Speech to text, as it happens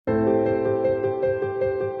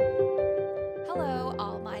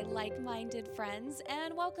friends,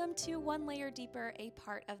 and welcome to One Layer Deeper, a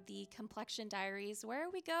part of the Complexion Diaries, where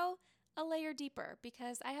we go a layer deeper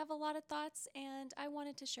because I have a lot of thoughts and I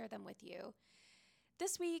wanted to share them with you.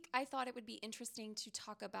 This week, I thought it would be interesting to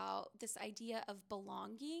talk about this idea of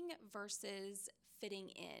belonging versus fitting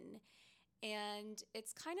in. And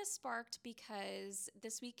it's kind of sparked because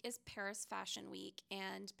this week is Paris Fashion Week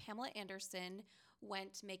and Pamela Anderson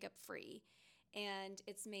went makeup free. And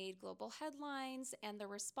it's made global headlines, and the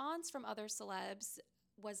response from other celebs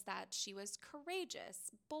was that she was courageous,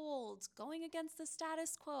 bold, going against the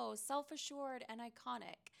status quo, self-assured, and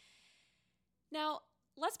iconic. Now,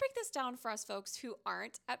 let's break this down for us folks who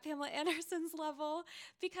aren't at Pamela Anderson's level,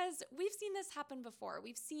 because we've seen this happen before.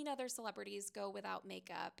 We've seen other celebrities go without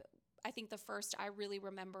makeup. I think the first I really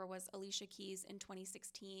remember was Alicia Keys in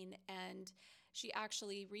 2016, and she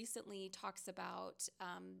actually recently talks about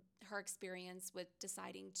her experience with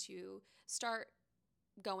deciding to start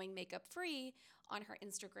going makeup free on her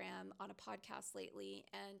Instagram on a podcast lately.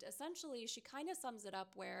 And essentially, she kind of sums it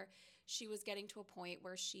up where she was getting to a point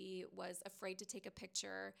where she was afraid to take a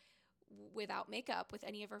picture without makeup with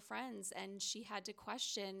any of her friends, and she had to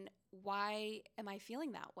question, why am I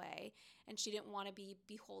feeling that way? And she didn't want to be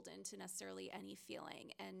beholden to necessarily any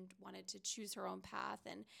feeling and wanted to choose her own path.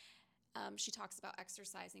 And she talks about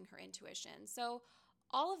exercising her intuition. So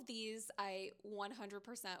all of these I 100%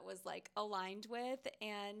 was like aligned with,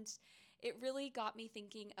 and it really got me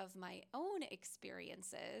thinking of my own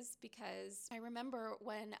experiences, because I remember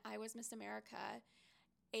when I was Miss America,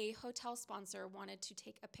 a hotel sponsor wanted to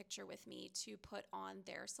take a picture with me to put on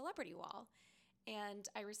their celebrity wall. And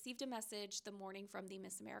I received a message the morning from the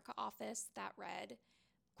Miss America office that read,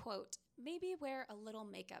 quote, "Maybe wear a little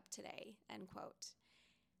makeup today," end quote.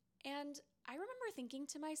 And I remember thinking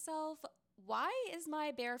to myself, why is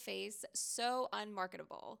my bare face so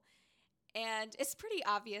unmarketable? And it's pretty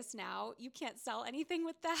obvious now. You can't sell anything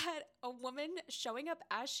with that. A woman showing up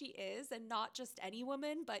as she is, and not just any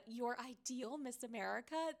woman, but your ideal Miss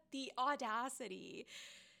America, the audacity.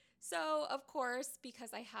 So, of course,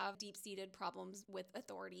 because I have deep-seated problems with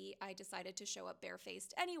authority, I decided to show up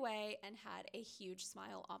barefaced anyway and had a huge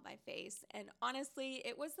smile on my face. And honestly,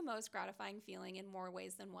 it was the most gratifying feeling in more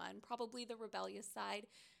ways than one. Probably the rebellious side,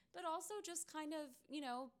 but also just kind of,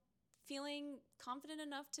 feeling confident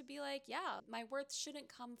enough to be like, yeah, my worth shouldn't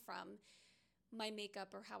come from my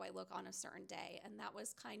makeup or how I look on a certain day. And that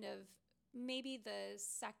was kind of maybe the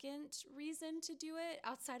second reason to do it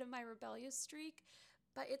outside of my rebellious streak,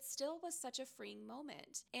 but it still was such a freeing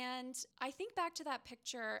moment. And I think back to that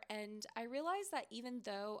picture and I realized that even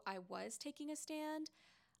though I was taking a stand,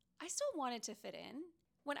 I still wanted to fit in.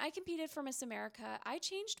 When I competed for Miss America, I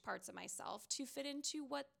changed parts of myself to fit into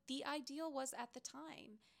what the ideal was at the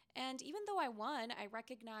time. And even though I won, I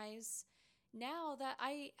recognize now that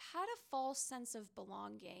I had a false sense of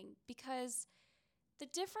belonging, because the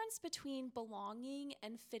difference between belonging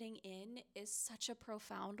and fitting in is such a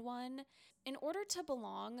profound one. In order to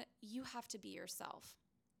belong, you have to be yourself.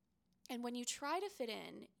 And when you try to fit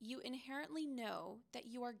in, you inherently know that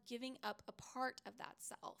you are giving up a part of that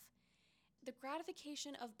self. The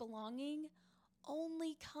gratification of belonging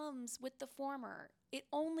only comes with the former. It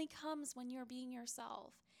only comes when you're being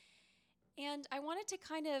yourself. And I wanted to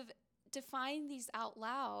kind of define these out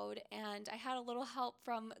loud, and I had a little help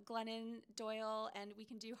from Glennon Doyle and We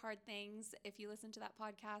Can Do Hard Things. If you listen to that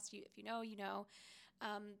podcast, if you know, you know.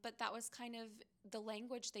 But that was kind of the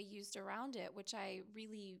language they used around it, which I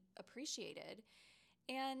really appreciated.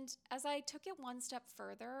 And as I took it one step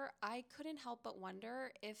further, I couldn't help but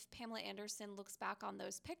wonder if Pamela Anderson looks back on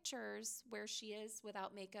those pictures where she is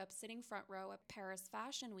without makeup sitting front row at Paris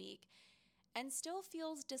Fashion Week and still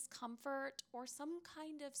feels discomfort or some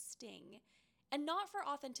kind of sting. And not for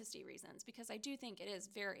authenticity reasons, because I do think it is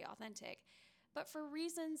very authentic, but for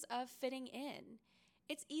reasons of fitting in.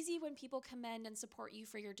 It's easy when people commend and support you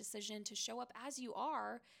for your decision to show up as you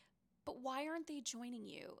are, but why aren't they joining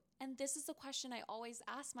you? And this is a question I always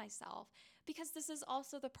ask myself, because this is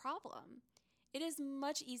also the problem. It is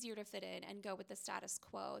much easier to fit in and go with the status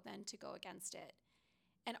quo than to go against it.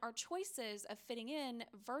 And our choices of fitting in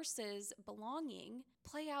versus belonging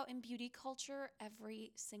play out in beauty culture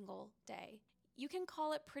every single day. You can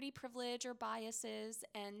call it pretty privilege or biases,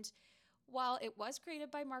 and while it was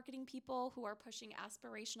created by marketing people who are pushing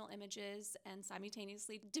aspirational images and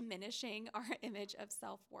simultaneously diminishing our image of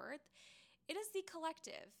self-worth, it is the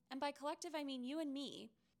collective, and by collective I mean you and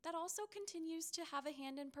me, that also continues to have a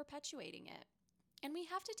hand in perpetuating it. And we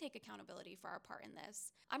have to take accountability for our part in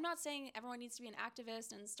this. I'm not saying everyone needs to be an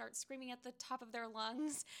activist and start screaming at the top of their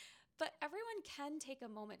lungs, but everyone can take a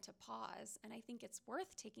moment to pause, and I think it's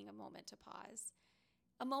worth taking a moment to pause.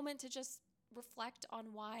 A moment to just reflect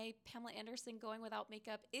on why Pamela Anderson going without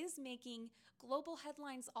makeup is making global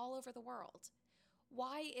headlines all over the world.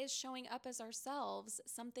 Why is showing up as ourselves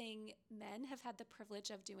something men have had the privilege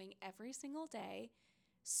of doing every single day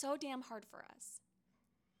so damn hard for us?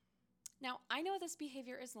 Now, I know this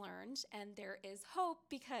behavior is learned, and there is hope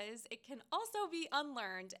because it can also be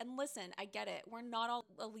unlearned. And listen, I get it. We're not all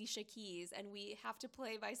Alicia Keys, and we have to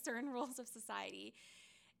play by certain rules of society.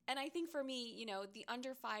 And I think for me, the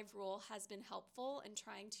under 5 rule has been helpful in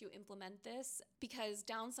trying to implement this, because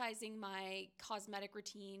downsizing my cosmetic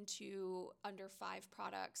routine to under 5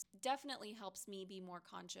 products definitely helps me be more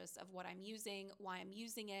conscious of what I'm using, why I'm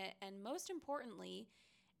using it, and most importantly,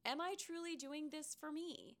 am I truly doing this for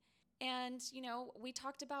me? And, we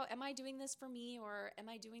talked about, am I doing this for me, or am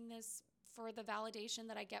I doing this for the validation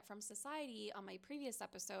that I get from society on my previous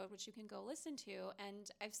episode, which you can go listen to. And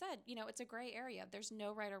I've said, it's a gray area. There's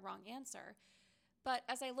no right or wrong answer. But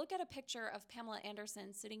as I look at a picture of Pamela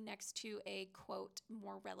Anderson sitting next to a, quote,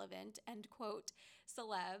 more relevant, end quote,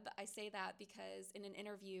 celeb, I say that because in an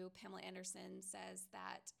interview, Pamela Anderson says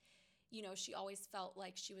that, she always felt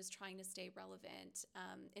like she was trying to stay relevant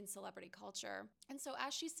in celebrity culture. And so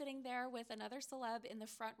as she's sitting there with another celeb in the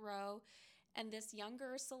front row, and this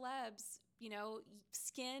younger celeb's,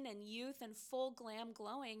 skin and youth and full glam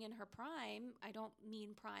glowing in her prime. I don't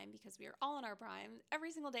mean prime because we are all in our prime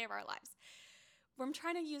every single day of our lives. I'm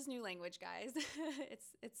trying to use new language, guys.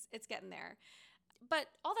 It's getting there. But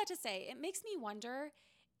all that to say, it makes me wonder,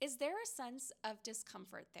 is there a sense of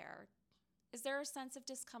discomfort there? Is there a sense of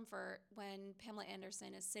discomfort when Pamela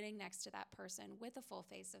Anderson is sitting next to that person with a full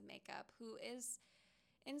face of makeup who is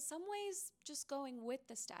in some ways just going with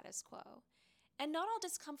the status quo? And not all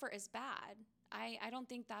discomfort is bad. I don't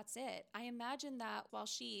think that's it. I imagine that while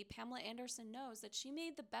Pamela Anderson, knows that she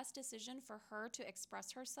made the best decision for her to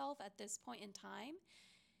express herself at this point in time,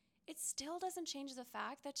 it still doesn't change the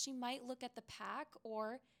fact that she might look at the pack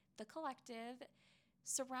or the collective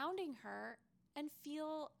surrounding her and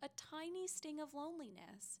feel a tiny sting of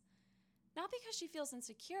loneliness. Not because she feels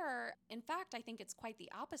insecure. In fact, I think it's quite the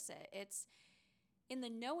opposite. It's in the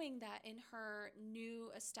knowing that in her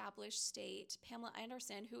new established state, Pamela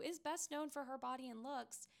Anderson, who is best known for her body and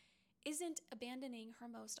looks, isn't abandoning her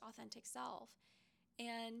most authentic self.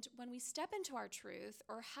 And when we step into our truth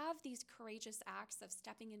or have these courageous acts of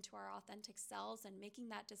stepping into our authentic selves and making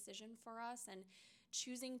that decision for us and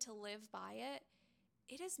choosing to live by it,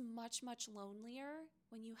 it is much, much lonelier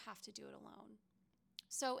when you have to do it alone.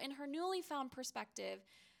 So in her newly found perspective,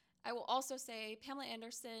 I will also say, Pamela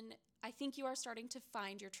Anderson, I think you are starting to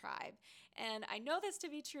find your tribe. And I know this to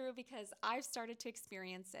be true because I've started to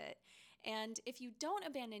experience it. And if you don't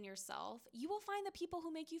abandon yourself, you will find the people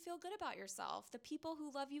who make you feel good about yourself, the people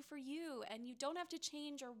who love you for you, and you don't have to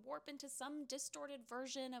change or warp into some distorted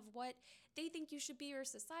version of what they think you should be or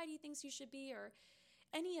society thinks you should be or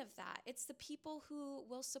any of that. It's the people who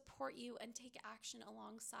will support you and take action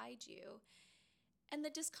alongside you. And the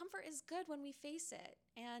discomfort is good when we face it.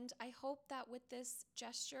 And I hope that with this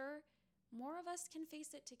gesture, more of us can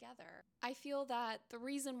face it together. I feel that the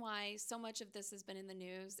reason why so much of this has been in the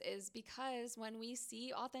news is because when we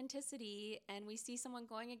see authenticity and we see someone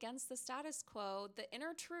going against the status quo, the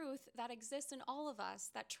inner truth that exists in all of us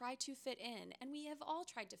that try to fit in, and we have all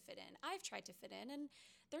tried to fit in. I've tried to fit in, and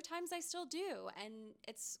there are times I still do, and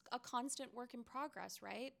it's a constant work in progress,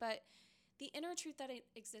 right? But the inner truth that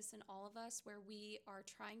exists in all of us where we are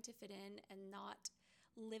trying to fit in and not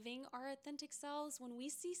living our authentic selves, when we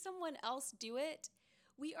see someone else do it,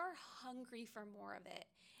 we are hungry for more of it.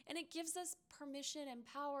 And it gives us permission and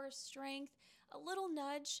power, strength, a little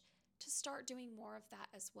nudge to start doing more of that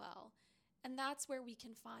as well. And that's where we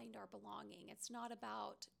can find our belonging. It's not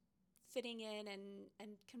about fitting in and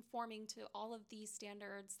conforming to all of these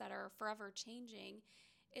standards that are forever changing.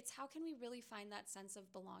 It's how can we really find that sense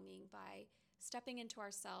of belonging by stepping into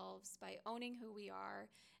ourselves, by owning who we are.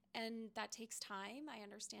 And that takes time. I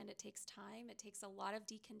understand it takes time. It takes a lot of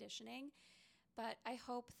deconditioning. But I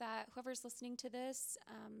hope that whoever's listening to this,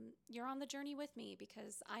 you're on the journey with me,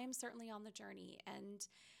 because I am certainly on the journey. And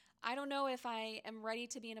I don't know if I am ready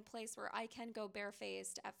to be in a place where I can go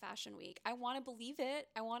barefaced at Fashion Week. I want to believe it.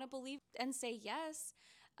 I want to believe and say yes.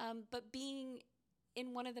 But being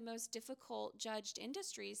in one of the most difficult judged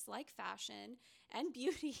industries like fashion and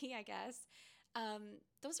beauty, I guess,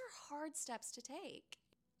 those are hard steps to take.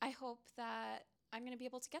 I hope that I'm going to be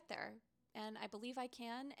able to get there, and I believe I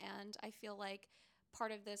can, and I feel like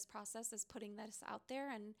part of this process is putting this out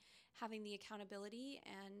there and having the accountability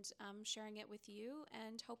and sharing it with you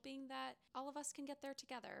and hoping that all of us can get there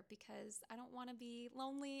together, because I don't want to be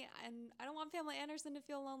lonely and I don't want Pamela Anderson to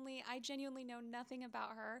feel lonely. I genuinely know nothing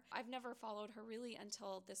about her. I've never followed her really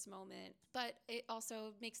until this moment, but it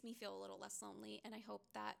also makes me feel a little less lonely, and I hope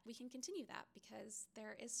that we can continue that, because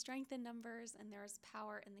there is strength in numbers and there is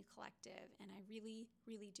power in the collective, and I really,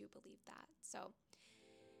 really do believe that. So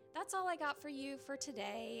that's all I got for you for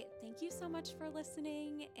today. Thank you so much for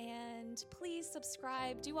listening, and please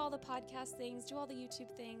subscribe, do all the podcast things, do all the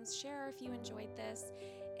YouTube things, share if you enjoyed this,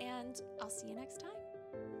 and I'll see you next time.